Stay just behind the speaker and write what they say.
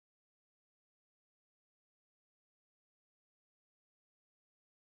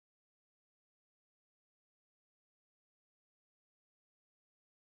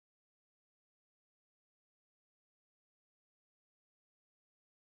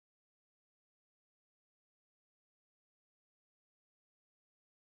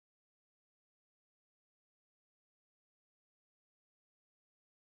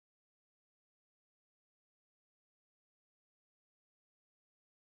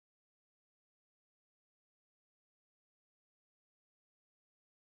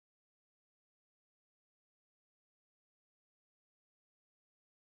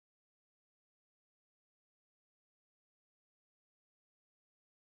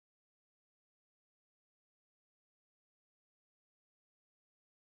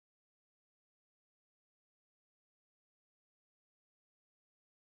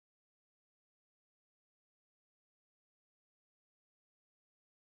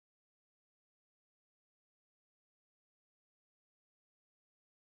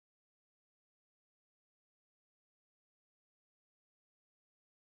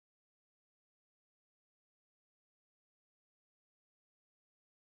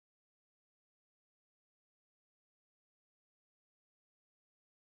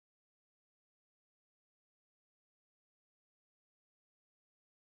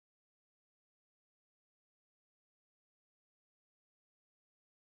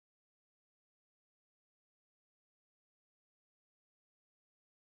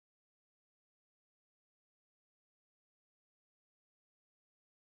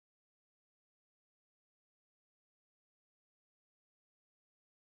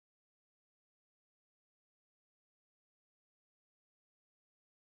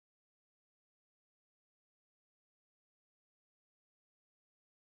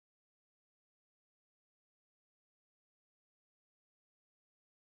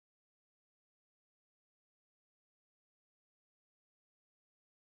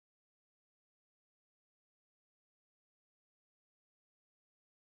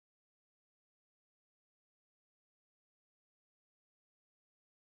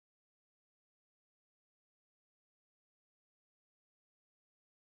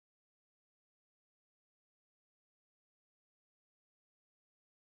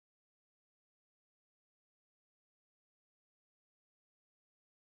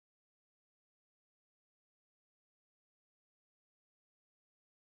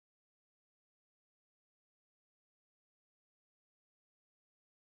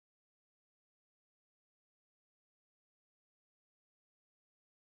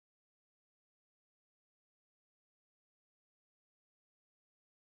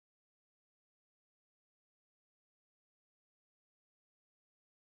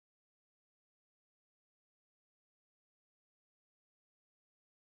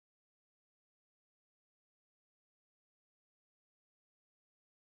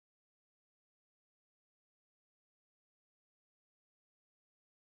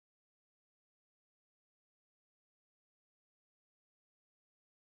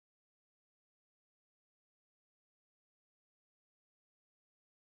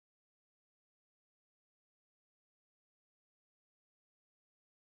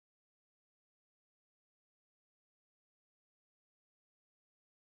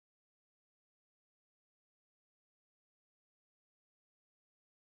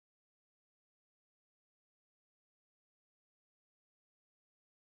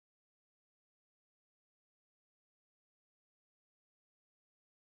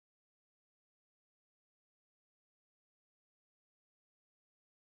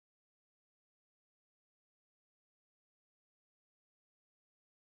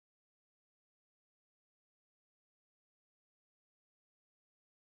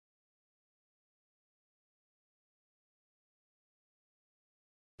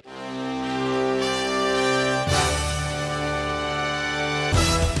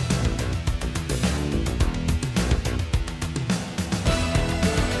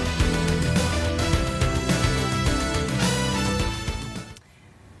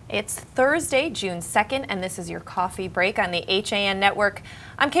It's Thursday, June 2nd, and this is your coffee break on the HAN network.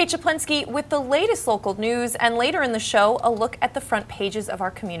 I'm Kate Czaplinski with the latest local news, and later in the show, a look at the front pages of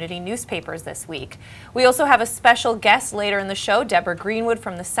our community newspapers this week. We also have a special guest later in the show, Deborah Greenwood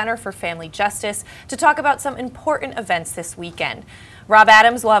from the Center for Family Justice, to talk about some important events this weekend. Rob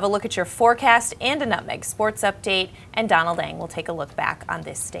Adams will have a look at your forecast and a Nutmeg Sports update, and Donald Ang will take a look back on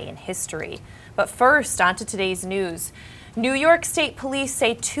this day in history. But first, on to today's news. New York State Police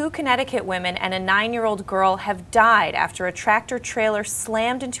say 2 Connecticut women and a 9-year-old girl have died after a tractor-trailer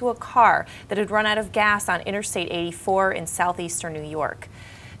slammed into a car that had run out of gas on Interstate 84 in southeastern New York.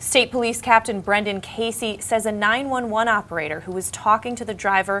 State Police Captain Brendan Casey says a 911 operator who was talking to the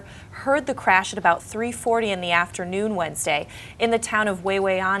driver heard the crash at about 3:40 in the afternoon Wednesday in the town of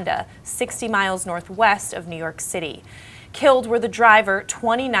Wawayanda, 60 miles northwest of New York City. Killed were the driver,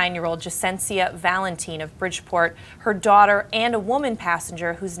 29-year-old Jacencia Valentine of Bridgeport, her daughter, and a woman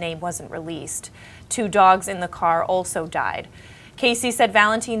passenger whose name wasn't released. 2 dogs in the car also died. Casey said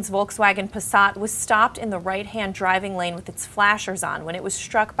Valentine's Volkswagen Passat was stopped in the right-hand driving lane with its flashers on when it was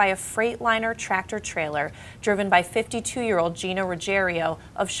struck by a Freightliner tractor-trailer driven by 52-year-old Gino Ruggiero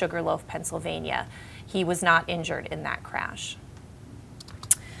of Sugarloaf, Pennsylvania. He was not injured in that crash.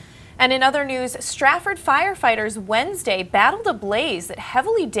 And in other news, Stratford firefighters Wednesday battled a blaze that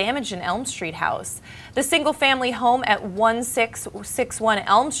heavily damaged an Elm Street house. The single-family home at 1661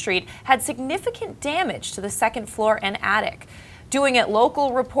 Elm Street had significant damage to the second floor and attic. Doing It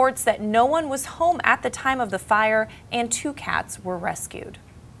Local reports that no one was home at the time of the fire and 2 cats were rescued.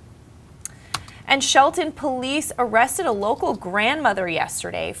 And Shelton police arrested a local grandmother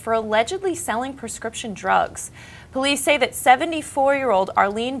yesterday for allegedly selling prescription drugs. Police say that 74-year-old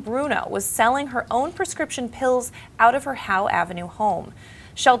Arlene Bruno was selling her own prescription pills out of her Howe Avenue home.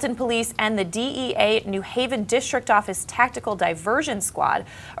 Shelton Police and the DEA New Haven District Office Tactical Diversion Squad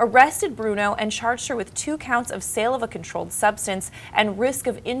arrested Bruno and charged her with 2 counts of sale of a controlled substance and risk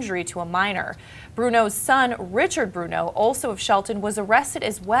of injury to a minor. Bruno's son, Richard Bruno, also of Shelton, was arrested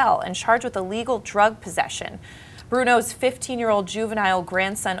as well and charged with illegal drug possession. Bruno's 15-year-old juvenile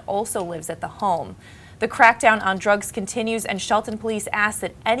grandson also lives at the home. The crackdown on drugs continues, and Shelton Police ask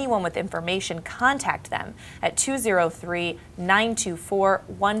that anyone with information contact them at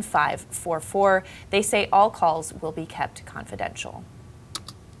 203-924-1544. They say all calls will be kept confidential.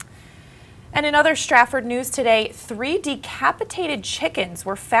 And in other Stratford news today, 3 decapitated chickens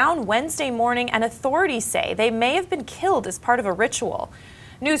were found Wednesday morning, and authorities say they may have been killed as part of a ritual.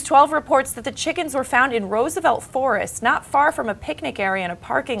 News 12 reports that the chickens were found in Roosevelt Forest, not far from a picnic area in a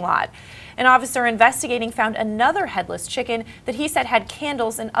parking lot. An officer investigating found another headless chicken that he said had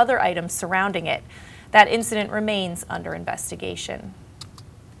candles and other items surrounding it. That incident remains under investigation.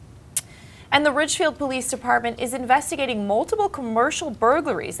 And the Ridgefield Police Department is investigating multiple commercial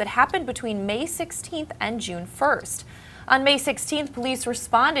burglaries that happened between May 16th and June 1st. On May 16th, police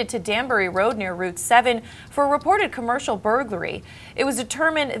responded to Danbury Road near Route 7 for a reported commercial burglary. It was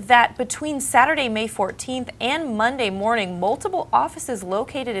determined that between Saturday, May 14th and Monday morning, multiple offices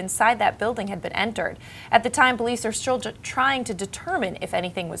located inside that building had been entered. At the time, police are still trying to determine if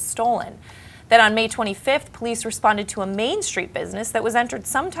anything was stolen. Then on May 25th, police responded to a Main Street business that was entered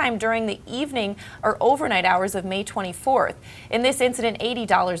sometime during the evening or overnight hours of May 24th. In this incident,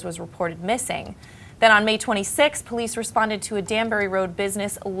 $80 was reported missing. Then on May 26th, police responded to a Danbury Road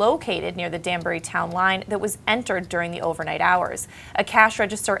business located near the Danbury town line that was entered during the overnight hours. A cash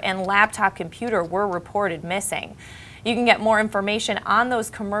register and laptop computer were reported missing. You can get more information on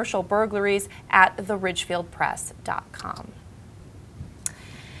those commercial burglaries at theridgefieldpress.com.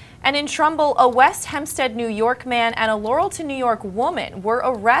 And in Trumbull, a West Hempstead, New York man and a Laurelton, New York woman were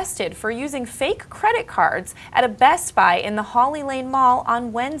arrested for using fake credit cards at a Best Buy in the Holly Lane Mall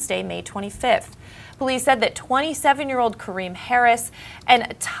on Wednesday, May 25th. Police said that 27-year-old Kareem Harris and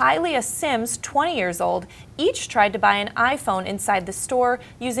Tylia Sims, 20 years old, each tried to buy an iPhone inside the store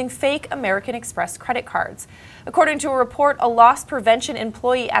using fake American Express credit cards. According to a report, a loss prevention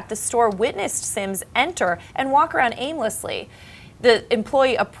employee at the store witnessed Sims enter and walk around aimlessly. The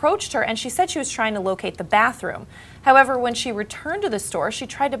employee approached her and she said she was trying to locate the bathroom. However, when she returned to the store, she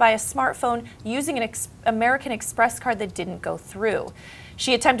tried to buy a smartphone using an American Express card that didn't go through.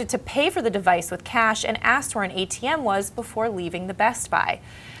 She attempted to pay for the device with cash and asked where an ATM was before leaving the Best Buy.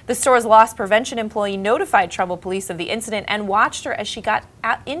 The store's loss prevention employee notified Trumbull police of the incident and watched her as she got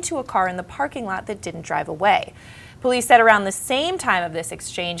into a car in the parking lot that didn't drive away. Police said around the same time of this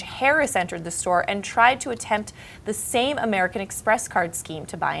exchange, Harris entered the store and tried to attempt the same American Express card scheme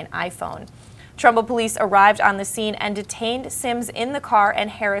to buy an iPhone. Trumbull police arrived on the scene and detained Sims in the car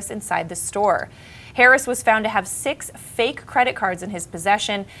and Harris inside the store. Harris was found to have 6 fake credit cards in his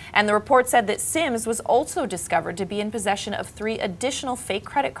possession, and the report said that Sims was also discovered to be in possession of 3 additional fake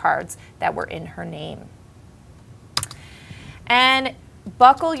credit cards that were in her name. And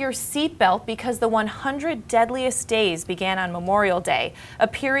buckle your seatbelt because the 100 deadliest days began on Memorial Day, a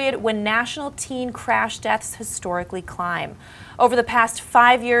period when national teen crash deaths historically climb. Over the past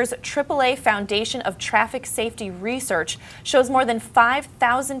 5 years, AAA Foundation of Traffic Safety Research shows more than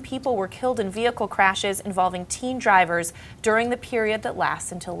 5,000 people were killed in vehicle crashes involving teen drivers during the period that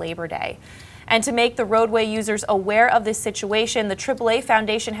lasts until Labor Day. And to make the roadway users aware of this situation, the AAA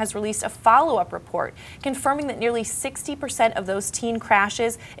Foundation has released a follow-up report confirming that nearly 60% of those teen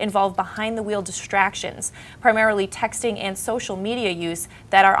crashes involve behind-the-wheel distractions, primarily texting and social media use,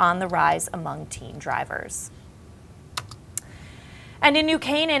 that are on the rise among teen drivers. And in New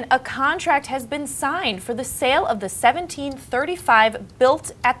Canaan, a contract has been signed for the sale of the 1735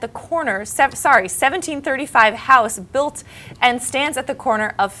 house built and stands at the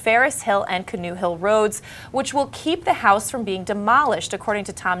corner of Ferris Hill and Canoe Hill Roads, which will keep the house from being demolished, according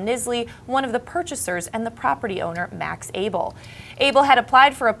to Tom Nisley, one of the purchasers, and the property owner, Max Abel. Abel had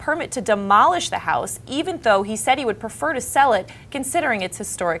applied for a permit to demolish the house, even though he said he would prefer to sell it, considering its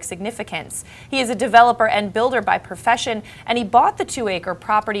historic significance. He is a developer and builder by profession, and he bought the 2-acre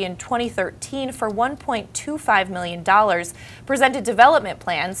property in 2013 for $1.25 million, presented development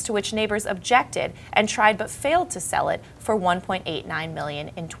plans to which neighbors objected, and tried but failed to sell it for $1.89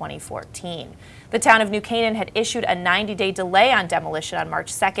 million in 2014. The town of New Canaan had issued a 90-day delay on demolition on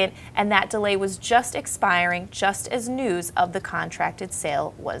March 2nd, and that delay was just expiring just as news of the contracted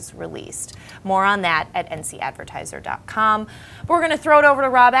sale was released. More on that at ncadvertiser.com. We're going to throw it over to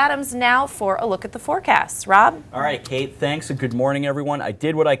Rob Adams now for a look at the forecast. Rob? All right, Kate, thanks, and good morning, everyone. I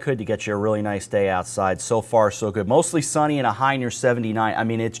did what I could to get you a really nice day outside. So far, so good. Mostly sunny and a high near 79. I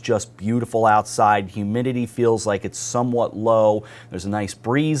mean, it's just beautiful outside. Humidity feels like it's somewhat low. There's a nice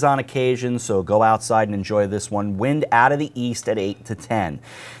breeze on occasion, so go outside and enjoy this one. Wind out of the east at 8 to 10.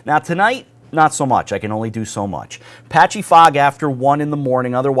 Now tonight, not so much. I can only do so much. Patchy fog after 1 in the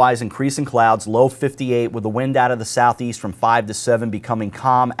morning, otherwise increasing clouds, low 58 with the wind out of the southeast from 5 to 7, becoming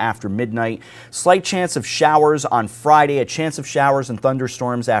calm after midnight. Slight chance of showers on Friday, a chance of showers and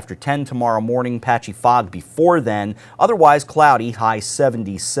thunderstorms after 10 tomorrow morning, patchy fog before then, otherwise cloudy, high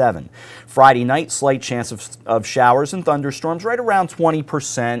 77. Friday night, slight chance of showers and thunderstorms right around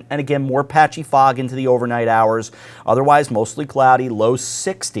 20%, and again more patchy fog into the overnight hours, otherwise mostly cloudy, low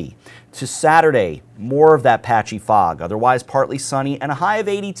 60. To Saturday, more of that patchy fog, otherwise partly sunny and a high of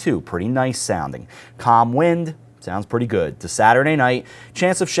 82, pretty nice sounding. Calm wind, sounds pretty good. To Saturday night,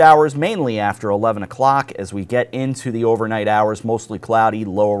 chance of showers mainly after 11 o'clock as we get into the overnight hours, mostly cloudy,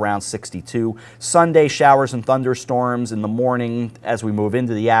 low around 62. Sunday, showers and thunderstorms in the morning as we move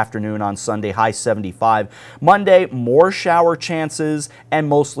into the afternoon on Sunday, high 75. Monday, more shower chances and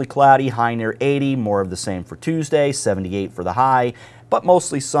mostly cloudy, high near 80. More of the same for Tuesday, 78 for the high, but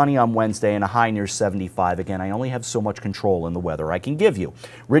mostly sunny on Wednesday and a high near 75. Again, I only have so much control in the weather I can give you.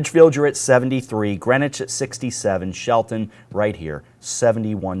 Ridgefield, you're at 73, Greenwich at 67, Shelton right here,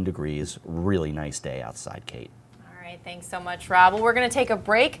 71 degrees. Really nice day outside, Kate. All right, thanks so much, Rob. Well, we're going to take a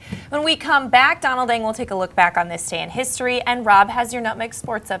break. When we come back, Donald Eng will take a look back on this day in history, and Rob has your Nutmeg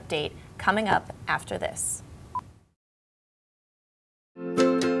Sports Update coming up after this.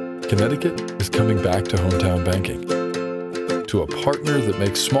 Connecticut is coming back to hometown banking, to a partner that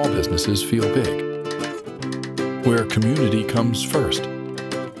makes small businesses feel big, where community comes first,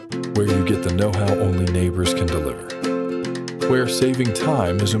 where you get the know-how only neighbors can deliver, where saving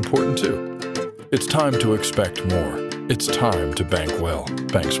time is important too. It's time to expect more. It's time to bank well,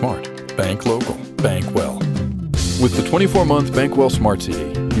 bank smart, bank local, bank well. With the 24-month Bank Well Smart CD,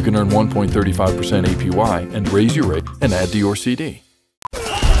 you can earn 1.35% APY and raise your rate and add to your CD.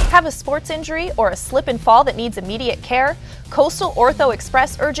 Have a sports injury or a slip and fall that needs immediate care? Coastal Ortho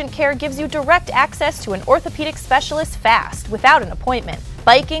Express Urgent Care gives you direct access to an orthopedic specialist fast, without an appointment.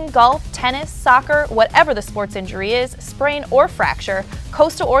 Biking, golf, tennis, soccer, whatever the sports injury is, sprain or fracture,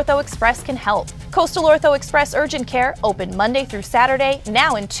 Coastal Ortho Express can help. Coastal Ortho Express Urgent Care, open Monday through Saturday,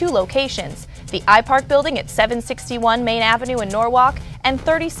 now in 2 locations. The iPark building at 761 Main Avenue in Norwalk and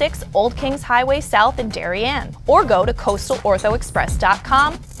 36 Old Kings Highway South in Darien. Or go to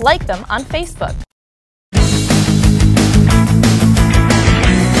coastalorthoexpress.com, like them on Facebook.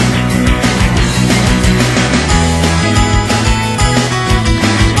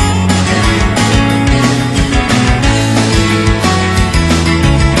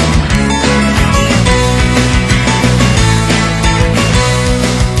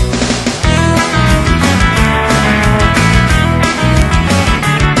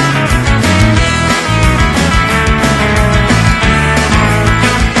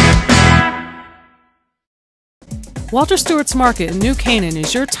 Walter Stewart's Market in New Canaan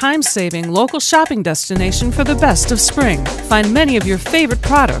is your time-saving local shopping destination for the best of spring. Find many of your favorite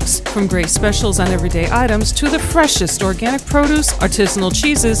products, from great specials on everyday items to the freshest organic produce, artisanal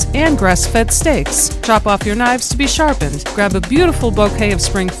cheeses, and grass-fed steaks. Drop off your knives to be sharpened, grab a beautiful bouquet of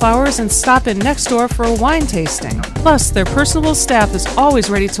spring flowers, and stop in next door for a wine tasting. Plus, their personable staff is always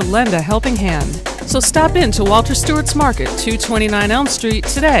ready to lend a helping hand. So stop in to Walter Stewart's Market, 229 Elm Street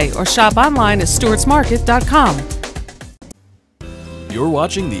today, or shop online at stewartsmarket.com. You're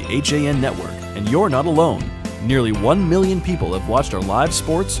watching the HAN Network, and you're not alone. Nearly 1 million people have watched our live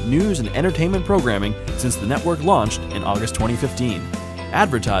sports, news, and entertainment programming since the network launched in August 2015.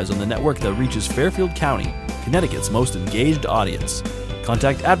 Advertise on the network that reaches Fairfield County, Connecticut's most engaged audience.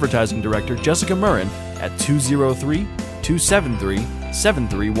 Contact Advertising Director Jessica Murrin at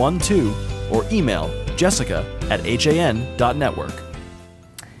 203-273-7312 or email jessica@han.network.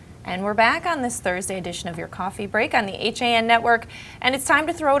 And we're back on this Thursday edition of your Coffee Break on the HAN Network, and it's time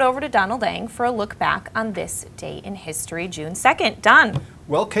to throw it over to Donald Eng for a look back on this day in history, June 2nd. Don.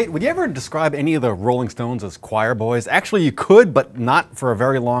 Well, Kate, would you ever describe any of the Rolling Stones as choir boys? Actually, you could, but not for a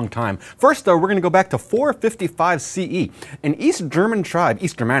very long time. First, though, we're going to go back to 455 CE. An East German tribe,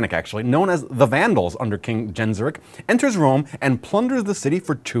 East Germanic actually, known as the Vandals under King Genseric, enters Rome and plunders the city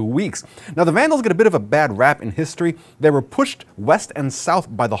for 2 weeks. Now, the Vandals get a bit of a bad rap in history. They were pushed west and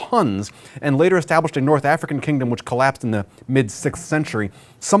south by the Huns and later established a North African kingdom which collapsed in the mid-6th century.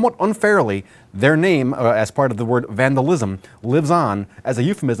 Somewhat unfairly, their name, as part of the word vandalism, lives on as a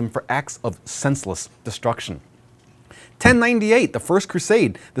euphemism for acts of senseless destruction. 1098, the First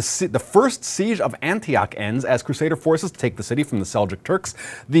Crusade. The first siege of Antioch ends as Crusader forces take the city from the Seljuk Turks.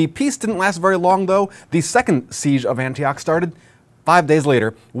 The peace didn't last very long, though. The second siege of Antioch started 5 days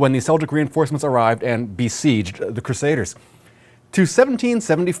later when the Seljuk reinforcements arrived and besieged the Crusaders. To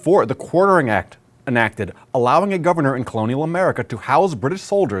 1774, the Quartering Act enacted, allowing a governor in colonial America to house British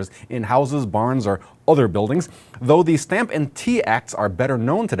soldiers in houses, barns, or other buildings. Though the Stamp and Tea Acts are better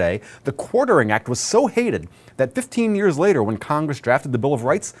known today, the Quartering Act was so hated that 15 years later, when Congress drafted the Bill of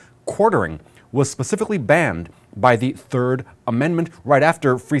Rights, quartering was specifically banned by the Third Amendment right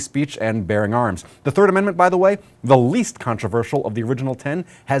after free speech and bearing arms. The Third Amendment, by the way, the least controversial of the original 10,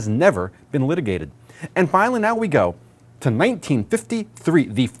 has never been litigated. And finally, now we go to 1953,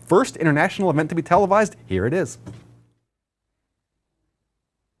 the first international event to be televised. Here it is.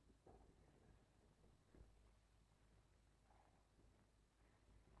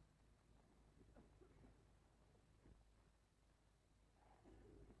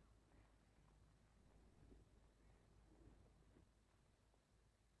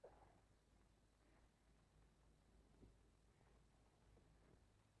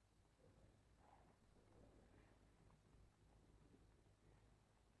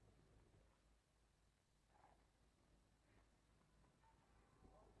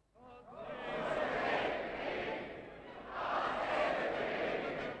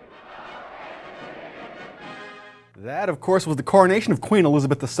 That, of course, was the coronation of Queen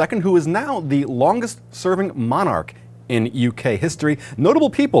Elizabeth II, who is now the longest-serving monarch in UK history. Notable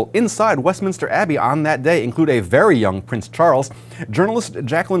people inside Westminster Abbey on that day include a very young Prince Charles, journalist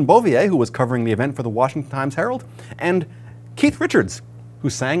Jacqueline Bouvier, who was covering the event for the Washington Times-Herald, and Keith Richards, who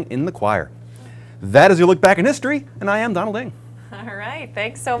sang in the choir. That is your look back in history, and I am Donald Eng. All right,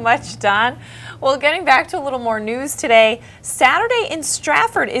 thanks so much, Don. Well, getting back to a little more news today, Saturday in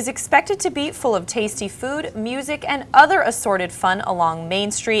Stratford is expected to be full of tasty food, music, and other assorted fun along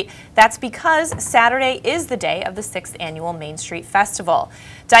Main Street. That's because Saturday is the day of the 6th Annual Main Street Festival.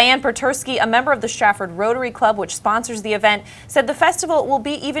 Diane Pertursky, a member of the Stratford Rotary Club, which sponsors the event, said the festival will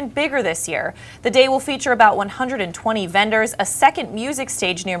be even bigger this year. The day will feature about 120 vendors, a second music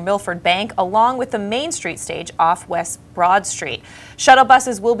stage near Milford Bank, along with the Main Street stage off West Broad Street. Shuttle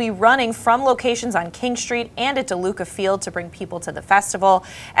buses will be running from locations on King Street and at DeLuca Field to bring people to the festival.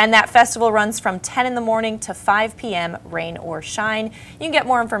 And that festival runs from 10 in the morning to 5 p.m., rain or shine. You can get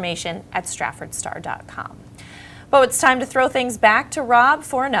more information at stratfordstar.com. But it's time to throw things back to Rob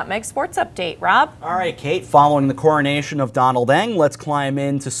for a Nutmeg Sports Update. Rob? All right, Kate, following the coronation of Donald Eng, let's climb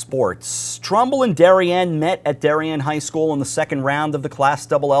into sports. Trumbull and Darien met at Darien High School in the second round of the Class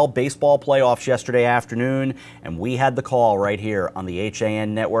XL baseball playoffs yesterday afternoon, and we had the call right here on the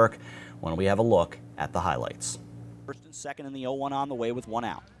HAN Network when we have a look at the highlights. First and second in the 0-1 on the way with one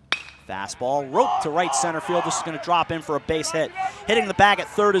out. Fastball, rope to right center field. This is going to drop in for a base hit. Hitting the bag at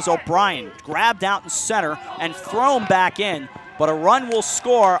third is O'Brien. Grabbed out in center and thrown back in, but a run will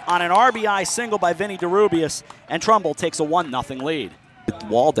score on an RBI single by Vinny DeRubius, and Trumbull takes a 1-0 lead.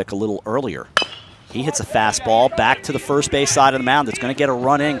 Waldick a little earlier. He hits a fastball back to the first base side of the mound. It's going to get a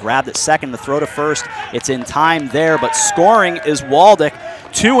run in, grabbed at second to throw to first. It's in time there, but scoring is Waldick.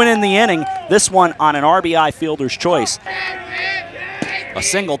 2 in the inning. This one on an RBI fielder's choice. A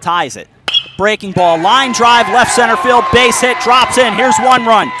single ties it. Breaking ball, line drive, left center field, base hit, drops in. Here's 1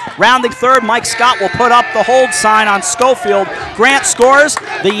 run. Rounding third, Mike Scott will put up the hold sign on Schofield. Grant scores.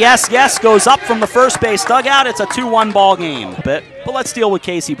 The yes goes up from the first base dugout. It's a 2-1 ball game. But let's deal with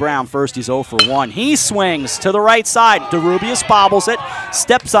Casey Brown first. He's 0 for 1. He swings to the right side. DeRubius bobbles it,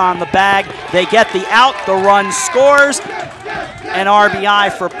 steps on the bag. They get the out. The run scores. An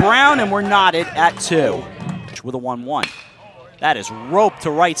RBI for Brown, and we're knotted at 2 with a 1-1. That is roped to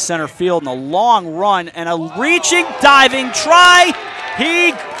right center field in a long run and a reaching, diving try.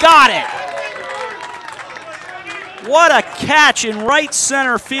 He got it. What a catch in right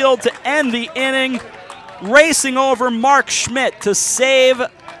center field to end the inning. Racing over Mark Schmidt to save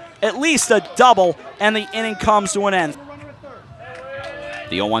at least a double, and the inning comes to an end.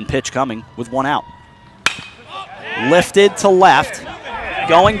 The 0-1 pitch coming with 1 out. Lifted to left,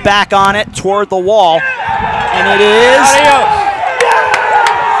 going back on it toward the wall, and it is...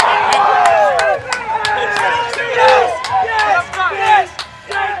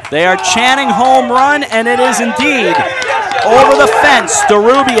 They are chanting home run, and it is indeed over the fence.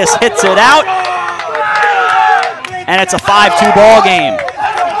 DeRubius hits it out, and it's a 5-2 ball game.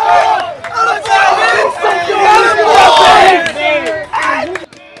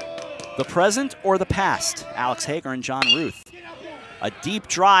 The present or the past? Alex Hager and John Ruth. A deep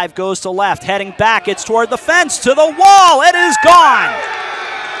drive goes to left, heading back. It's toward the fence, to the wall. It is gone.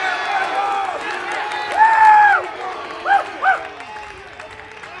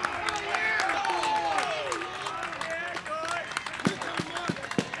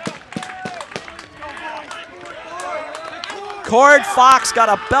 Cord Fox got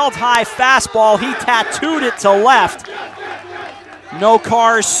a belt-high fastball. He tattooed it to left. No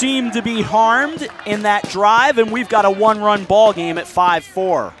cars seem to be harmed in that drive, and we've got a 1-run ball game at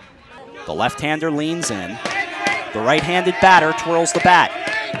 5-4. The left-hander leans in. The right-handed batter twirls the bat.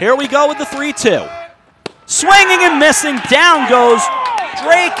 Here we go with the 3-2. Swinging and missing. Down goes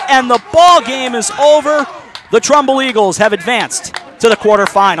Drake, and the ball game is over. The Trumbull Eagles have advanced to the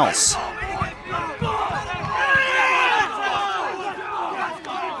quarterfinals.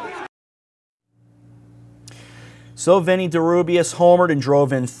 So Vinny DeRubius homered and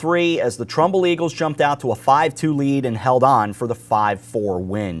drove in 3 as the Trumbull Eagles jumped out to a 5-2 lead and held on for the 5-4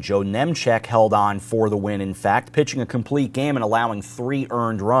 win. Joe Nemchek held on for the win, in fact, pitching a complete game and allowing 3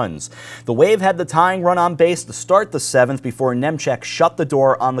 earned runs. The Wave had the tying run on base to start the 7th before Nemchek shut the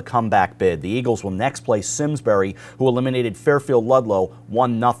door on the comeback bid. The Eagles will next play Simsbury, who eliminated Fairfield Ludlow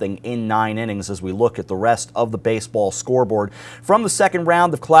 1-0 in 9 innings as we look at the rest of the baseball scoreboard. From the second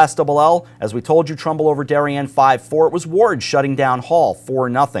round of Class LL, as we told you, Trumbull over Darien 5-4. It was Ward shutting down Hall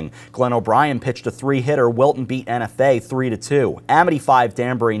 4-0. Glenn O'Brien pitched a 3-hitter. Wilton beat NFA 3-2. Amity 5,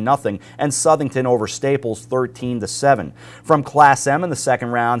 Danbury 0, and Southington over Staples 13-7. From Class M in the second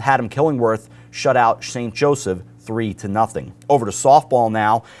round, Haddam Killingworth shut out St. Joseph 3-0. Over to softball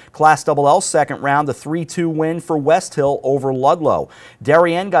now. Class LL second round, a 3-2 win for West Hill over Ludlow.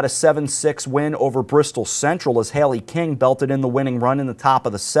 Darien got a 7-6 win over Bristol Central as Haley King belted in the winning run in the top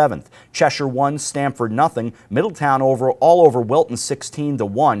of the 7th. Cheshire 1, Stamford 0. Middletown all over Wilton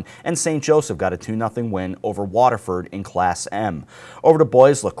 16-1, and St. Joseph got a 2-0 win over Waterford in Class M. Over to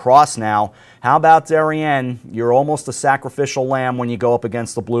boys lacrosse now. How about Darien? You're almost a sacrificial lamb when you go up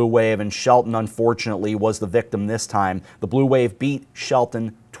against the Blue Wave, and Shelton, unfortunately, was the victim this time. The Blue Wave beat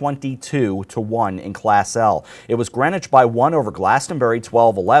Shelton 22-1 in Class L. It was Greenwich by 1 over Glastonbury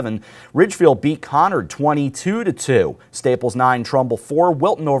 12-11. Ridgefield beat Conard 22-2. Staples 9, Trumbull 4.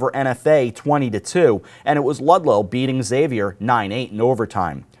 Wilton over NFA 20-2. And it was Ludlow beating Xavier 9-8 in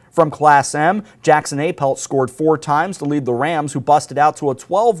overtime. From Class M, Jackson Apelt scored 4 times to lead the Rams, who busted out to a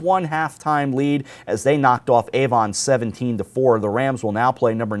 12-1 halftime lead as they knocked off Avon 17-4. The Rams will now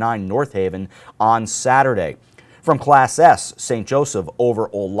play number 9 North Haven on Saturday. From Class S, St. Joseph over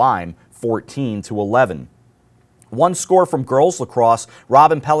Old Lyme 14-11. One score from girls lacrosse,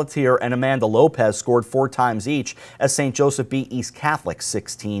 Robin Pelletier and Amanda Lopez scored 4 times each as St. Joseph beat East Catholic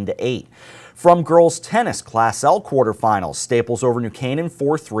 16-8. From girls tennis, Class L quarterfinals, Staples over New Canaan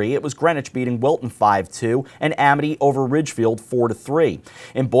 4-3. It was Greenwich beating Wilton 5-2 and Amity over Ridgefield 4-3.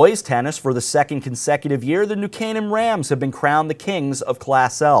 In boys tennis, for the second consecutive year, the New Canaan Rams have been crowned the kings of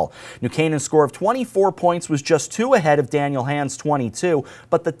Class L. New Canaan's score of 24 points was just 2 ahead of Daniel Hand's 22,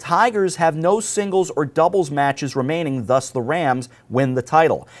 but the Tigers have no singles or doubles matches remaining, thus the Rams win the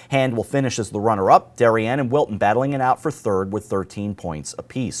title. Hand will finish as the runner-up, Darien and Wilton battling it out for third with 13 points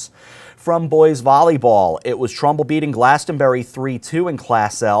apiece. From boys volleyball. It was Trumbull beating Glastonbury 3-2 in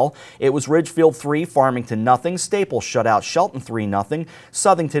Class L. It was Ridgefield 3, Farmington nothing. Staples shut out Shelton 3-0.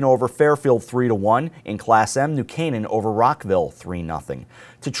 Southington over Fairfield 3-1. In Class M, New Canaan over Rockville 3-0.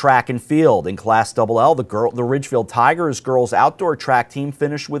 To track and field. In Class LL, the Ridgefield Tigers girls outdoor track team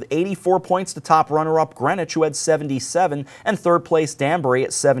finished with 84 points to top runner-up Greenwich, who had 77, and third place Danbury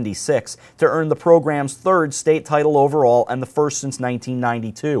at 76, to earn the program's third state title overall and the first since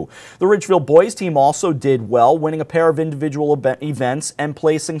 1992. The Ridgefield boys team also did well, winning a pair of individual events and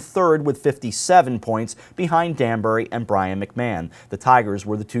placing third with 57 points behind Danbury and Brian McMahon. The Tigers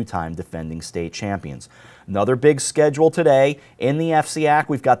were the two-time defending state champions. Another big schedule today in the FCAC.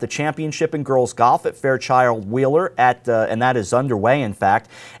 We've got the championship in girls golf at Fairchild Wheeler, and that is underway, in fact.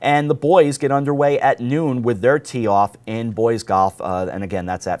 And the boys get underway at noon with their tee-off in boys golf, and again,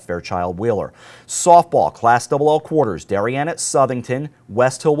 that's at Fairchild Wheeler. Softball, Class LL quarters, Darien at Southington.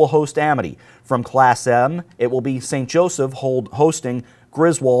 West Hill will host Amity. From Class M, it will be St. Joseph hosting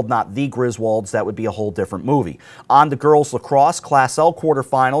Griswold, not the Griswolds. That would be a whole different movie. On to girls lacrosse, Class L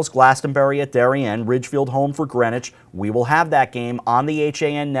quarterfinals, Glastonbury at Darien, Ridgefield home for Greenwich. We will have that game on the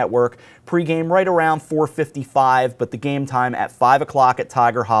HAN network. Pre-game right around 4:55, but the game time at 5 o'clock at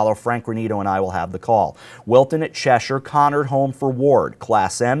Tiger Hollow. Frank Granito and I will have the call. Wilton at Cheshire, Conard home for Ward.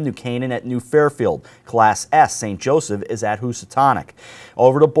 Class M, New Canaan at New Fairfield. Class S, St. Joseph is at Housatonic.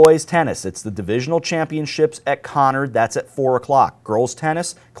 Over to boys tennis. It's the divisional championships at Conard. That's at 4 o'clock. Girls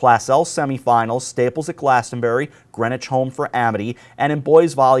tennis, Class L semifinals, Staples at Glastonbury, Greenwich home for Amity, and in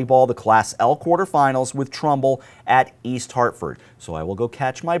boys volleyball, the Class L quarterfinals with Trumbull at East Hartford. So I will go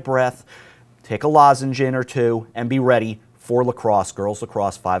catch my breath, take a lozenge in or two, and be ready for lacrosse. Girls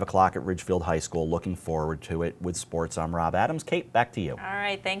lacrosse, 5 o'clock at Ridgefield High School. Looking forward to it with sports. I'm Rob Adams. Kate, back to you. All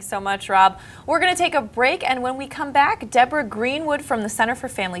right, thanks so much, Rob. We're going to take a break, and when we come back, Deborah Greenwood from the Center for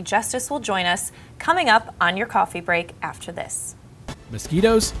Family Justice will join us, coming up on your coffee break after this.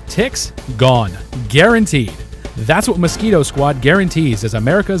 Mosquitoes, ticks, gone. Guaranteed. That's what Mosquito Squad guarantees as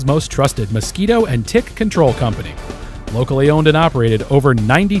America's most trusted mosquito and tick control company. Locally owned and operated, over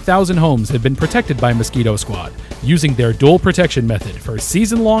 90,000 homes have been protected by Mosquito Squad using their dual protection method for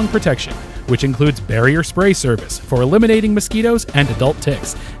season-long protection, which includes barrier spray service for eliminating mosquitoes and adult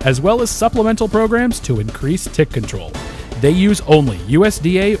ticks, as well as supplemental programs to increase tick control. They use only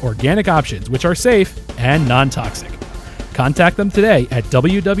USDA organic options, which are safe and non-toxic. Contact them today at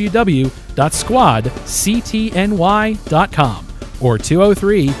www.squadctny.com or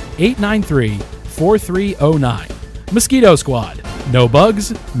 203-893-4309. Mosquito Squad. No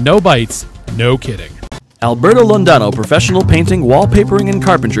bugs, no bites, no kidding. Alberto Londano Professional Painting, Wallpapering, and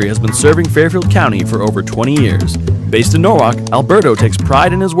Carpentry has been serving Fairfield County for over 20 years. Based in Norwalk, Alberto takes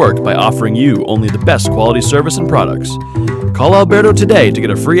pride in his work by offering you only the best quality service and products. Call Alberto today to get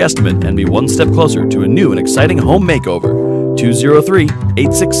a free estimate and be one step closer to a new and exciting home makeover.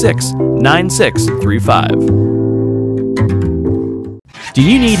 203-866-9635. Do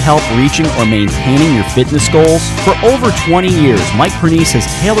you need help reaching or maintaining your fitness goals? For over 20 years, Mike Pernice has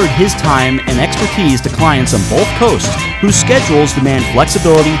tailored his time and expertise to clients on both coasts whose schedules demand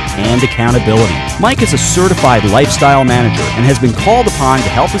flexibility and accountability. Mike is a certified lifestyle manager and has been called upon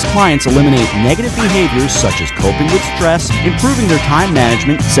to help his clients eliminate negative behaviors such as coping with stress, improving their time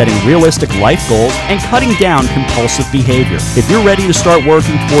management, setting realistic life goals, and cutting down compulsive behavior. If you're ready to start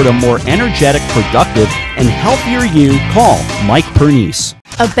working toward a more energetic, productive, and healthier you, call Mike Pernice.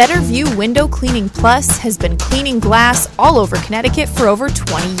 A Better View Window Cleaning Plus has been cleaning glass all over Connecticut for over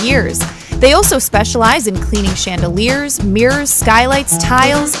 20 years. They also specialize in cleaning chandeliers, mirrors, skylights,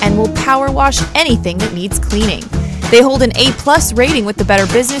 tiles, and will power wash anything that needs cleaning. They hold an A+ rating with the Better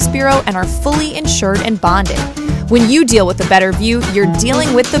Business Bureau and are fully insured and bonded. When you deal with a Better View, you're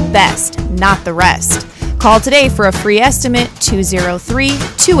dealing with the best, not the rest. Call today for a free estimate,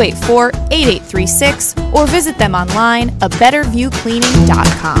 203-284-8836, or visit them online,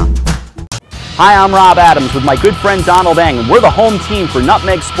 abetterviewcleaning.com. Hi, I'm Rob Adams with my good friend Donald Eng, and we're the home team for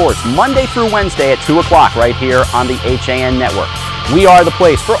Nutmeg Sports, Monday through Wednesday at 2 o'clock right here on the HAN Network. We are the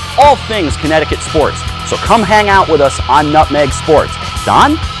place for all things Connecticut sports, so come hang out with us on Nutmeg Sports.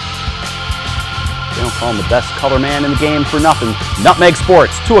 Don? They don't call him the best color man in the game for nothing. Nutmeg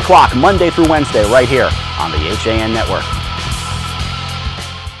Sports, 2 o'clock, Monday through Wednesday, right here on the HAN Network.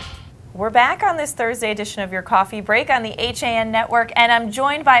 We're back on this Thursday edition of Your Coffee Break on the HAN Network, and I'm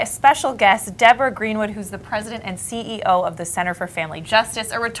joined by a special guest, Deborah Greenwood, who's the president and CEO of the Center for Family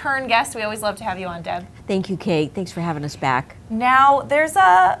Justice, a return guest. We always love to have you on, Deb. Thank you, Kate. Thanks for having us back. Now, there's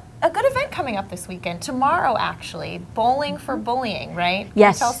a a good event coming up this weekend, tomorrow actually, Bowling for Bullying, right?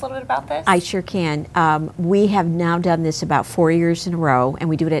 Yes. Can you tell us a little bit about this? I sure can. We have now done this about 4 years in a row, and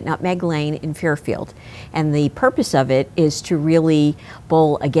we do it at Nutmeg Lane in Fairfield. And the purpose of it is to really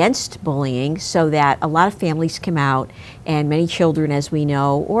bowl against bullying so that a lot of families come out, and many children, as we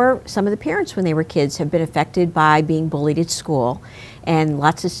know, or some of the parents when they were kids, have been affected by being bullied at school. And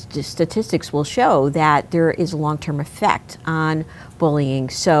lots of statistics will show that there is a long-term effect on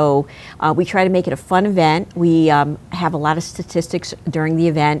bullying. So we try to make it a fun event. We have a lot of statistics during the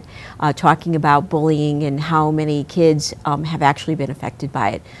event talking about bullying and how many kids have actually been affected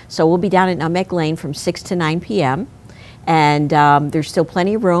by it. So we'll be down at Nutmeg Lane from 6 to 9 p.m. And there's still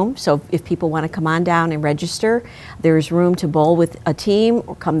plenty of room, so if people want to come on down and register, there's room to bowl with a team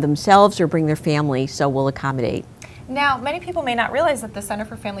or come themselves or bring their family, so we'll accommodate. Now, many people may not realize that the Center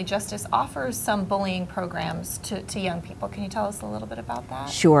for Family Justice offers some bullying programs to young people. Can you tell us a little bit about that?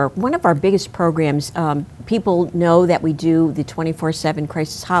 Sure. One of our biggest programs, people know that we do the 24/7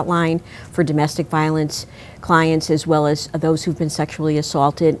 crisis hotline for domestic violence clients as well as those who've been sexually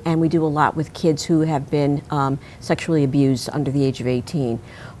assaulted, and we do a lot with kids who have been sexually abused under the age of 18.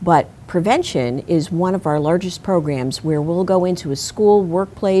 But prevention is one of our largest programs where we'll go into a school,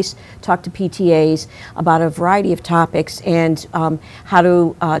 workplace, talk to PTAs about a variety of topics and how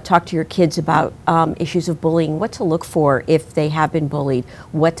to talk to your kids about issues of bullying, what to look for if they have been bullied,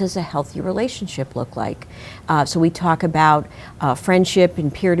 what does a healthy relationship look like. So we talk about friendship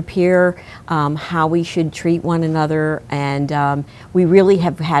and peer-to-peer, how we should treat one another, and we really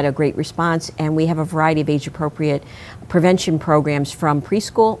have had a great response, and we have a variety of age-appropriate prevention programs from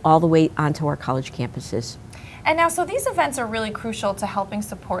preschool all the way onto our college campuses. And now, so these events are really crucial to helping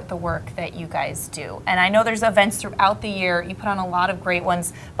support the work that you guys do. And I know there's events throughout the year. You put on a lot of great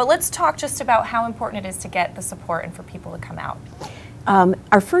ones. But let's talk just about how important it is to get the support and for people to come out.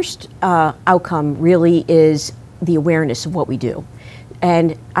 Our first outcome really is the awareness of what we do.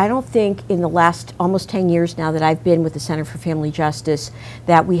 And I don't think in the last almost 10 years now that I've been with the Center for Family Justice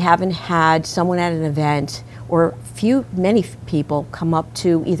that we haven't had someone at an event or many people come up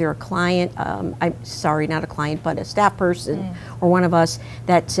to either a client, I'm sorry, not a client, but a staff person or one of us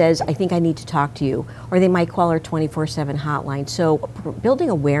that says, I think I need to talk to you. Or they might call our 24/7 hotline. So building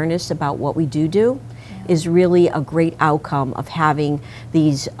awareness about what we do is really a great outcome of having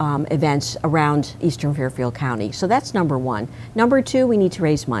these events around Eastern Fairfield County. So that's number one. Number two, we need to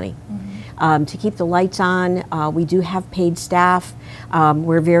raise money. To keep the lights on, we do have paid staff.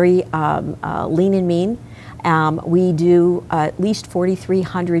 We're very lean and mean. We do at least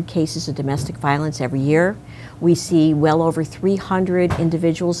 4,300 cases of domestic violence every year. We see well over 300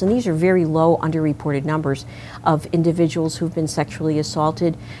 individuals, and these are very low underreported numbers of individuals who've been sexually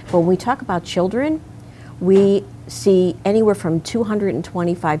assaulted. But when we talk about children, we see anywhere from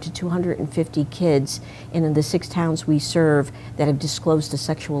 225 to 250 kids in the 6 towns we serve that have disclosed a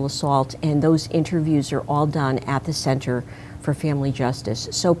sexual assault, and those interviews are all done at the Center for Family Justice.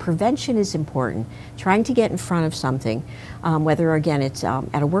 So prevention is important. Trying to get in front of something, whether again it's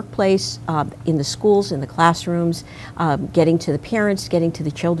at a workplace, in the schools, in the classrooms, getting to the parents, getting to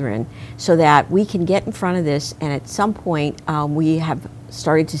the children, so that we can get in front of this, and at some point we have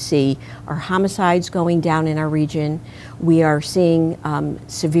started to see our homicides going down in our region. We are seeing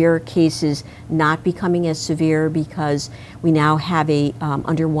severe cases not becoming as severe because we now have a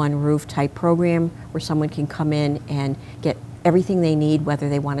under one roof type program where someone can come in and get everything they need, whether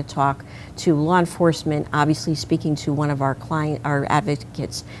they want to talk to law enforcement, obviously speaking to one of our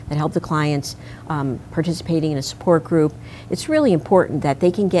advocates that help the clients, participating in a support group. It's really important that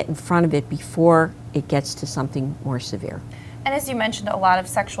they can get in front of it before it gets to something more severe. And as you mentioned, a lot of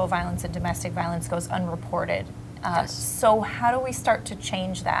sexual violence and domestic violence goes unreported. Yes. So how do we start to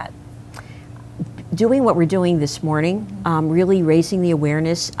change that? Doing what we're doing this morning, really raising the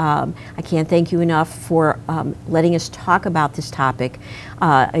awareness. I can't thank you enough for letting us talk about this topic.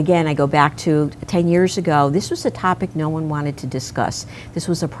 Again, I go back to 10 years ago. This was a topic no one wanted to discuss. This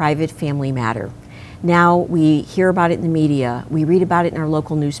was a private family matter. Now we hear about it in the media, we read about it in our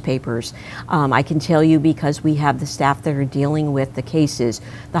local newspapers. I can tell you because we have the staff that are dealing with the cases,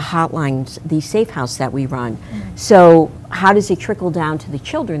 the hotlines, the safe house that we run. So how does it trickle down to the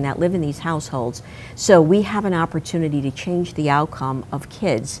children that live in these households? So we have an opportunity to change the outcome of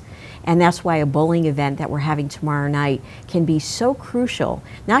kids. And that's why a bowling event that we're having tomorrow night can be so crucial,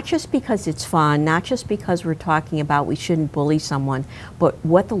 not just because it's fun, not just because we're talking about we shouldn't bully someone, but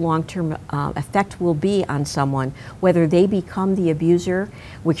what the long-term effect will be on someone, whether they become the abuser,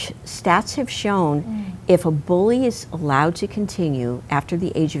 which stats have shown if a bully is allowed to continue after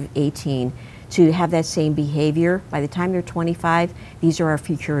the age of 18, to have that same behavior. By the time they're 25, these are our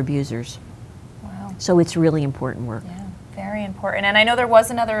future abusers. Wow. So it's really important work. Yeah, very important. And I know there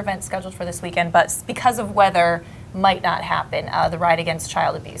was another event scheduled for this weekend, but because of weather, might not happen, the Ride Against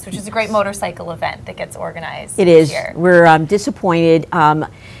Child Abuse, which is a great motorcycle event that gets organized It is. here. We're disappointed.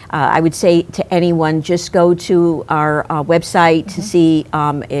 I would say to anyone, just go to our website to see.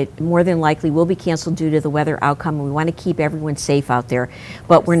 It more than likely will be canceled due to the weather outcome. We want to keep everyone safe out there,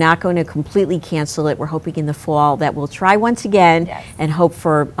 but we're not going to completely cancel it. We're hoping in the fall that we'll try once again and hope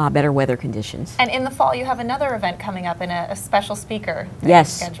for better weather conditions. And in the fall, you have another event coming up and a special speaker.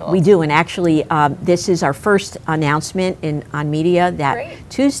 Yes, we do. And actually, this is our first announcement on media that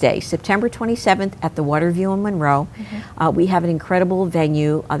Tuesday, September 27th at the Waterview in Monroe, we have an incredible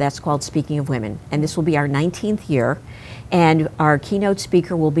venue that's called Speaking of Women. And this will be our 19th year. And our keynote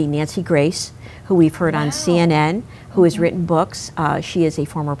speaker will be Nancy Grace, who we've heard on CNN, who has written books. She is a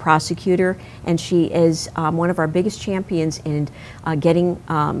former prosecutor, and she is one of our biggest champions in getting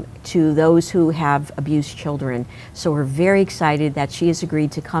to those who have abused children. So we're very excited that she has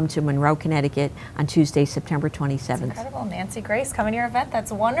agreed to come to Monroe, Connecticut on Tuesday, September 27th. That's incredible. Nancy Grace coming to your event.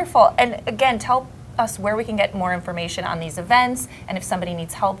 That's wonderful. And again, tell us where we can get more information on these events, and if somebody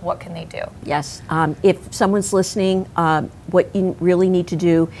needs help, what can they do? Yes, if someone's listening, what you really need to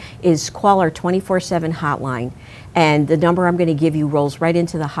do is call our 24/7 hotline, and the number I'm going to give you rolls right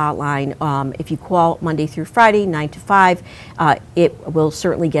into the hotline. If you call Monday through Friday, 9 to 5, it will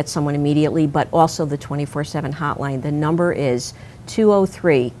certainly get someone immediately, but also the 24/7 hotline. The number is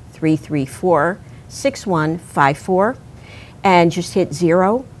 203-334-6154, and just hit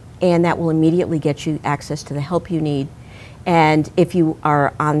 0. And that will immediately get you access to the help you need. And if you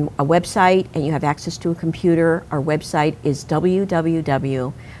are on a website and you have access to a computer, our website is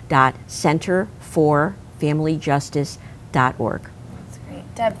www.centerforfamilyjustice.org. That's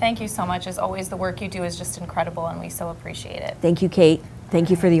great. Deb, thank you so much. As always, the work you do is just incredible, and we so appreciate it. Thank you, Kate.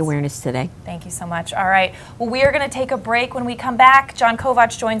 Thank you for the awareness today. Thank you so much. All right. Well, we are going to take a break. When we come back, John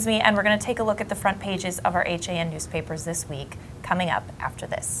Kovach joins me, and we're going to take a look at the front pages of our HAN newspapers this week, coming up after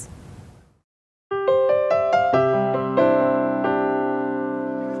this.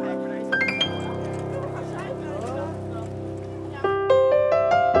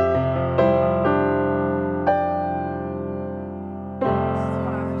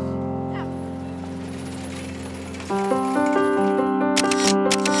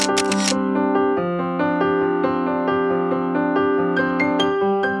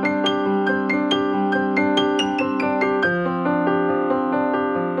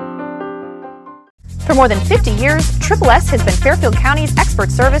 For more than 50 years, SSS has been Fairfield County's expert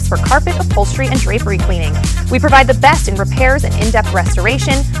service for carpet, upholstery, and drapery cleaning. We provide the best in repairs and in-depth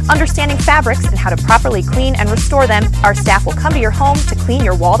restoration, understanding fabrics and how to properly clean and restore them. Our staff will come to your home to clean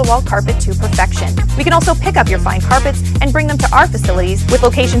your wall-to-wall carpet to perfection. We can also pick up your fine carpets and bring them to our facilities. With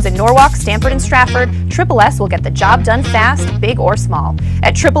locations in Norwalk, Stamford, and Stratford, SSS will get the job done fast, big or small.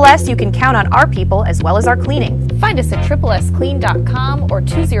 At SSS, you can count on our people as well as our cleaning. Find us at SSSclean.com or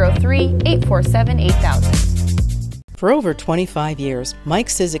 203-847-8000. For over 25 years, Mike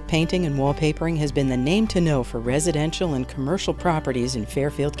Cizik Painting and Wallpapering has been the name to know for residential and commercial properties in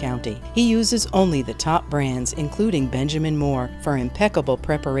Fairfield County. He uses only the top brands, including Benjamin Moore, for impeccable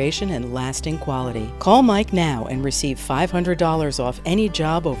preparation and lasting quality. Call Mike now and receive $500 off any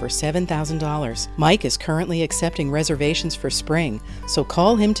job over $7,000. Mike is currently accepting reservations for spring, so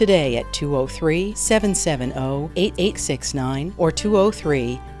call him today at 203-770-8869 or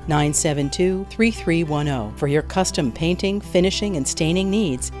 203-972-3310. For your custom painting, finishing, and staining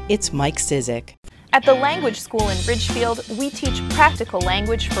needs, it's Mike Cizik. At the Language School in Ridgefield, we teach practical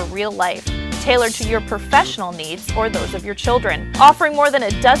language for real life, tailored to your professional needs or those of your children. Offering more than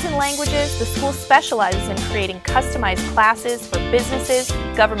a dozen languages, the school specializes in creating customized classes for businesses,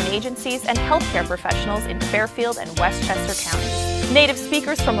 government agencies, and healthcare professionals in Fairfield and Westchester counties. Native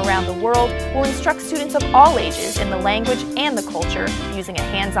speakers from around the world will instruct students of all ages in the language and the culture using a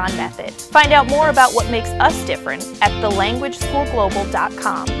hands-on method. Find out more about what makes us different at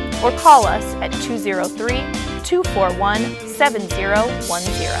thelanguageschoolglobal.com or call us at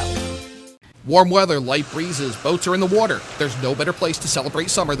 203-241-7010. Warm weather, light breezes, boats are in the water. There's no better place to celebrate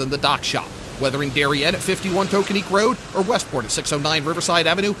summer than the Dock Shop. Whether in Darien at 51 Tokenique Road or Westport at 609 Riverside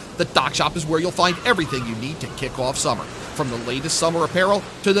Avenue, the Dock Shop is where you'll find everything you need to kick off summer. From the latest summer apparel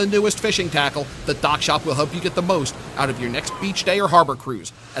to the newest fishing tackle, the Dock Shop will help you get the most out of your next beach day or harbor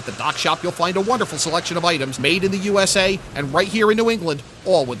cruise. At the Dock Shop, you'll find a wonderful selection of items made in the USA and right here in New England,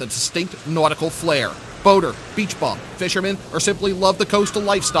 all with a distinct nautical flair. Boater, beach bum, fisherman, or simply love the coastal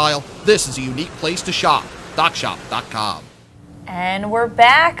lifestyle, this is a unique place to shop. DockShop.com. And we're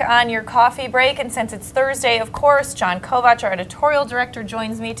back on your coffee break, and since it's Thursday, of course, John Kovach, our editorial director,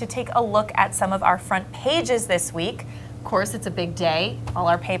 joins me to take a look at some of our front pages this week. Of course, it's a big day. All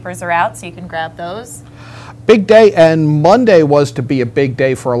our papers are out, so you can grab those. Big day, and Monday was to be a big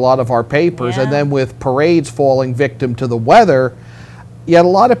day for a lot of our papers, and then with parades falling victim to the weather, you had a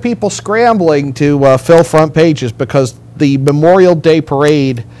lot of people scrambling to fill front pages because the Memorial Day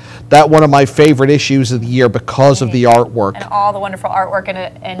parade, that one of my favorite issues of the year because of the artwork. And all the wonderful artwork,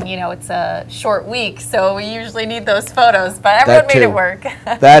 and you know, it's a short week, so we usually need those photos, but everyone made it work.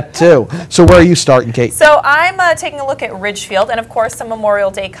 That too. So where are you starting, Kate? So I'm taking a look at Ridgefield, and of course some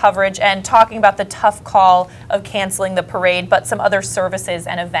Memorial Day coverage, and talking about the tough call of canceling the parade, but some other services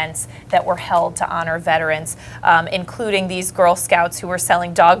and events that were held to honor veterans, including these Girl Scouts who were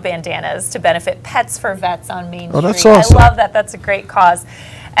selling dog bandanas to benefit Pets for Vets on Main Street. Oh, that's awesome. I love that. That's a great cause.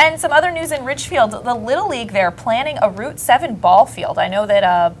 And some other news in Ridgefield, the Little League there planning a Route 7 ball field. I know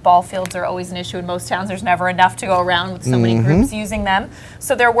that ball fields are always an issue in most towns. There's never enough to go around with so many groups using them.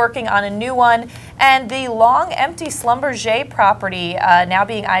 So they're working on a new one. And the long empty Schlumberger property now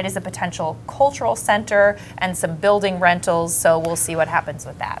being eyed as a potential cultural center and some building rentals. So we'll see what happens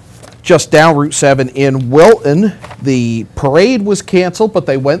with that. Just down Route 7 in Wilton, the parade was canceled, but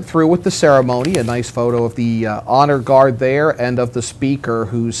they went through with the ceremony. A nice photo of the honor guard there and of the speaker,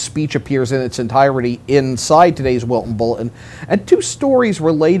 whose speech appears in its entirety inside today's Wilton Bulletin. And two stories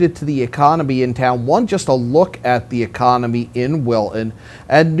related to the economy in town. One, just a look at the economy in Wilton,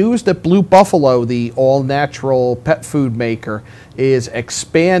 and news that Blue Buffalo, the all-natural pet food maker, is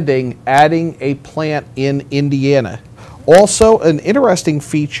expanding, adding a plant in Indiana. Also, an interesting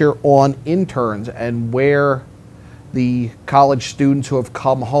feature on interns and where the college students who have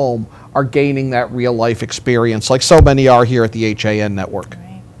come home are gaining that real-life experience, like so many are here at the HAN network.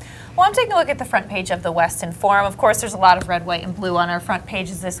 Well, I'm taking a look at the front page of the Weston Forum. Of course, there's a lot of red, white, and blue on our front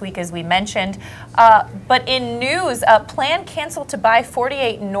pages this week, as we mentioned. But in news, plan canceled to buy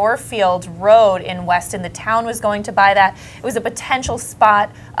 48 Norfield Road in Weston. The town was going to buy that. It was a potential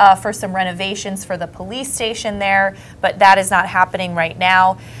spot for some renovations for the police station there, but that is not happening right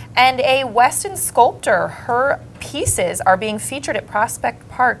now. And a Weston sculptor, her pieces are being featured at Prospect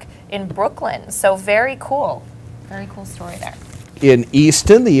Park in Brooklyn. So very cool. Very cool story there. In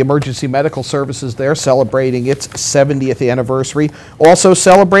Easton, the emergency medical services there celebrating its 70th anniversary. Also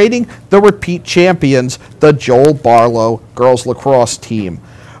celebrating the repeat champions, the Joel Barlow girls lacrosse team.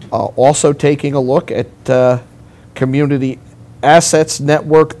 Also taking a look at Community Assets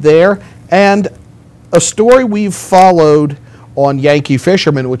Network there, and a story we've followed on Yankee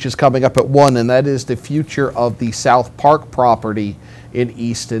Fisherman, which is coming up at 1, and that is the future of the South Park property in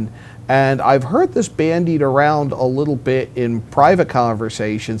Easton. And I've heard this bandied around a little bit in private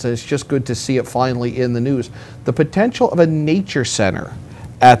conversations, and it's just good to see it finally in the news. The potential of a nature center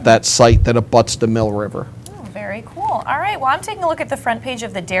at that site that abuts the Mill River. Oh, very cool. All right, well, I'm taking a look at the front page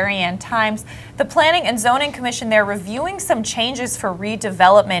of the Darien Times. The Planning and Zoning Commission, they're reviewing some changes for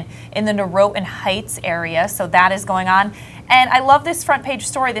redevelopment in the Norotan Heights area, so that is going on. And I love this front page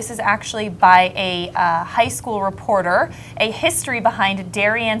story. This is actually by a high school reporter, a history behind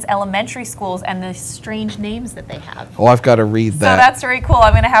Darien's elementary schools and the strange names that they have. Oh, I've got to read that. So that's very cool.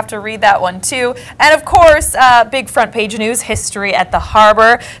 I'm going to have to read that one too. And of course, big front page news, history at the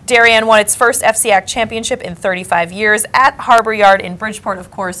Harbor. Darien won its first FCAC championship in 35 years at Harbor Yard in Bridgeport.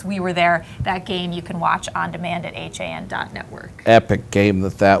 Of course, we were there. That game you can watch on demand at HAN.network. Epic game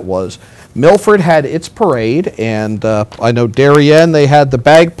that was. Milford had its parade, and I know Darien, they had the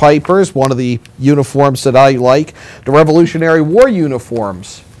bagpipers, one of the uniforms that I like, the Revolutionary War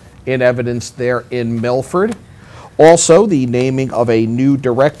uniforms in evidence there in Milford. Also, the naming of a new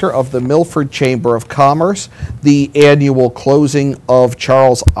director of the Milford Chamber of Commerce, the annual closing of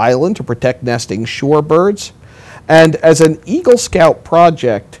Charles Island to protect nesting shorebirds, and as an Eagle Scout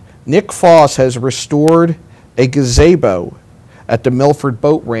project, Nick Foss has restored a gazebo at the Milford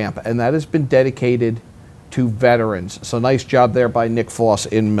boat ramp, and that has been dedicated to veterans. So nice job there by Nick Foss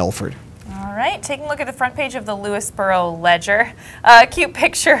in Milford. All right, taking a look at the front page of the Lewisboro Ledger. A cute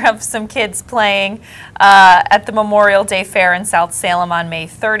picture of some kids playing at the Memorial Day Fair in South Salem on May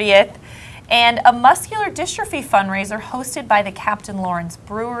 30th. And a muscular dystrophy fundraiser hosted by the Captain Lawrence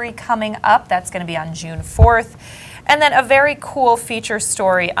Brewery coming up. That's going to be on June 4th. And then a very cool feature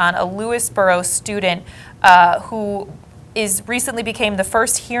story on a Lewisboro student who recently became the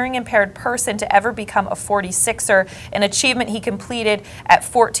first hearing impaired person to ever become a 46er, an achievement he completed at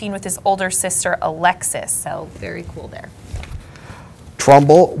 14 with his older sister Alexis. So very cool there.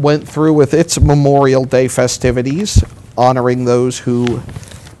 Trumbull went through with its Memorial Day festivities, honoring those who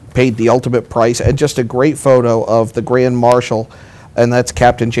paid the ultimate price, and just a great photo of the Grand Marshal, and that's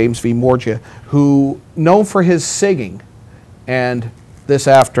Captain James V. Morgia, who known for his singing, and this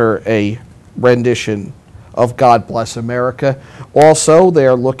after a rendition of God Bless America. Also,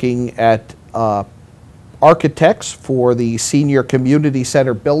 they're looking at architects for the Senior Community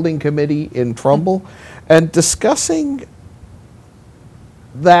Center Building Committee in Trumbull, and discussing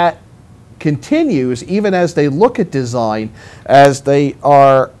that continues even as they look at design, as they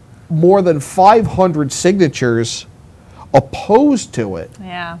are more than 500 signatures opposed to it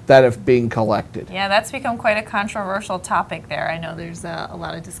that have been collected. Yeah, that's become quite a controversial topic there. I know there's a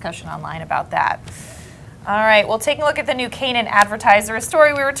lot of discussion online about that. All right, well, taking a look at the New Canaan Advertiser, a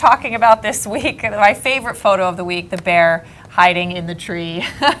story we were talking about this week. My favorite photo of the week, the bear hiding in the tree.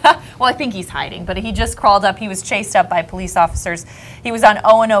 Well, I think he's hiding, but he just crawled up. He was chased up by police officers. He was on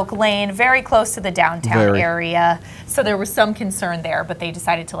Owen Oak Lane, very close to the downtown area. So there was some concern there, but they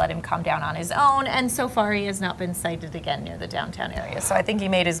decided to let him come down on his own. And so far, he has not been sighted again near the downtown area. So I think he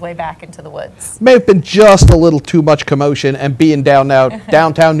made his way back into the woods. May have been just a little too much commotion, and being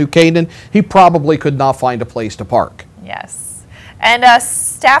downtown New Canaan, he probably could not find a place to park. Yes. And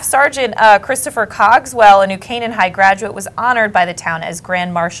Staff Sergeant Christopher Cogswell, a New Canaan High graduate, was honored by the town as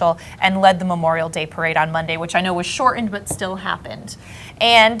Grand Marshal and led the Memorial Day Parade on Monday, which I know was shortened but still happened.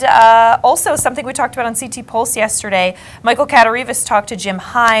 And also something we talked about on CT Pulse yesterday, Michael Katarivas talked to Jim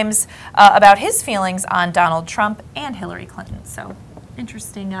Himes about his feelings on Donald Trump and Hillary Clinton. So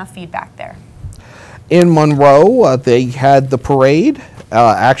interesting feedback there. In Monroe, they had the parade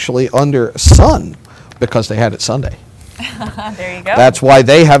actually under sun because they had it Sunday. There you go. That's why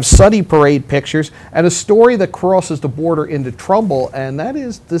they have sunny parade pictures, and a story that crosses the border into Trumbull, and that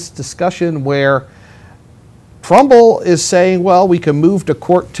is this discussion where Trumbull is saying, well, we can move the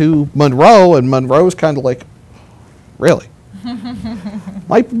court to Monroe, and Monroe's kind of like, really?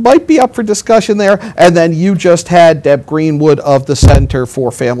 might be up for discussion there. And then you just had Deb Greenwood of the Center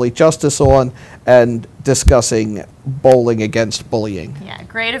for Family Justice on and discussing bowling against bullying. Yeah,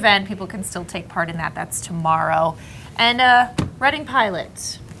 great event. People can still take part in that. That's tomorrow. And Reading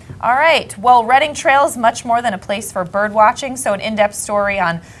Pilot. All right, well, Reading Trail is much more than a place for bird watching, so an in-depth story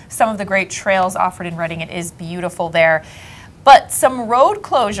on some of the great trails offered in Reading. It is beautiful there. But some road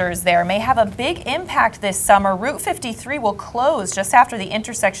closures there may have a big impact this summer. Route 53 will close just after the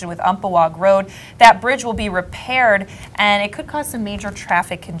intersection with Umpqua Road. That bridge will be repaired, and it could cause some major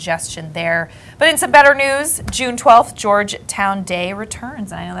traffic congestion there. But in some better news, June 12th, Georgetown Day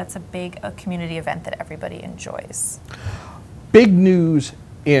returns. I know that's a big community event that everybody enjoys. Big news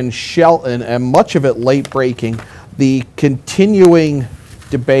in Shelton, and much of it late breaking, the continuing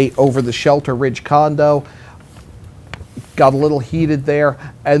debate over the Shelter Ridge condo. Got a little heated there,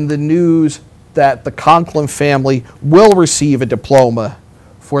 and the news that the Conklin family will receive a diploma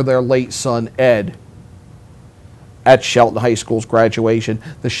for their late son Ed at Shelton High School's graduation.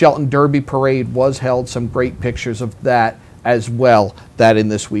 The Shelton Derby Parade was held, some great pictures of that as well, that in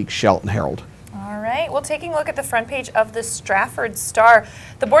this week's Shelton Herald. All right, well, taking a look at the front page of the Stratford Star,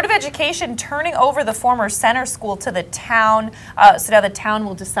 the Board of Education turning over the former center school to the town, so now the town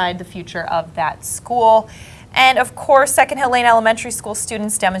will decide the future of that school. And of course, Second Hill Lane Elementary School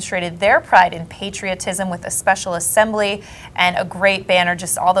students demonstrated their pride in patriotism with a special assembly and a great banner,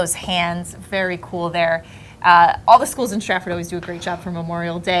 just all those hands, very cool there. All the schools in Stratford always do a great job for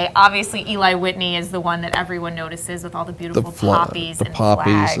Memorial Day. Obviously, Eli Whitney is the one that everyone notices with all the beautiful poppies and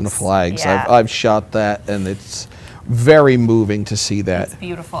flags. And the flags. Yeah. I've shot that, and it's very moving to see that. It's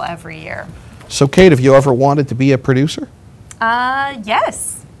beautiful every year. So, Kate, have you ever wanted to be a producer?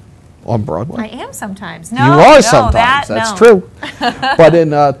 Yes. On Broadway? I am sometimes. No, you are no, sometimes. That's true. But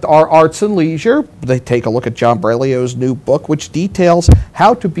in our Arts and Leisure, they take a look at John Brailio's new book, which details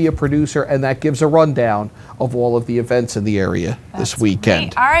how to be a producer, and that gives a rundown of all of the events in the area this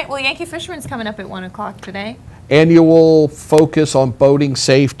weekend. Great. All right. Well, Yankee Fisherman's coming up at 1 o'clock today. Annual focus on boating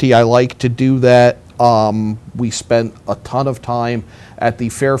safety. I like to do that. We spent a ton of time at the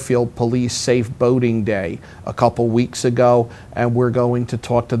Fairfield Police Safe Boating Day a couple weeks ago, and we're going to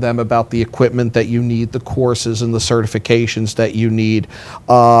talk to them about the equipment that you need, the courses and the certifications that you need.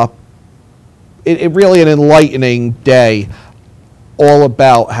 It really an enlightening day, all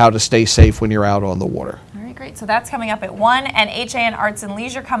about how to stay safe when you're out on the water. All right, great. So that's coming up at 1, and HAN Arts and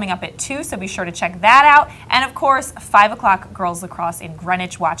Leisure coming up at 2, so be sure to check that out. And of course, 5 o'clock Girls Lacrosse in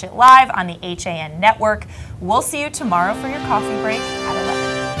Greenwich. Watch it live on the HAN network. We'll see you tomorrow for your coffee break at 11.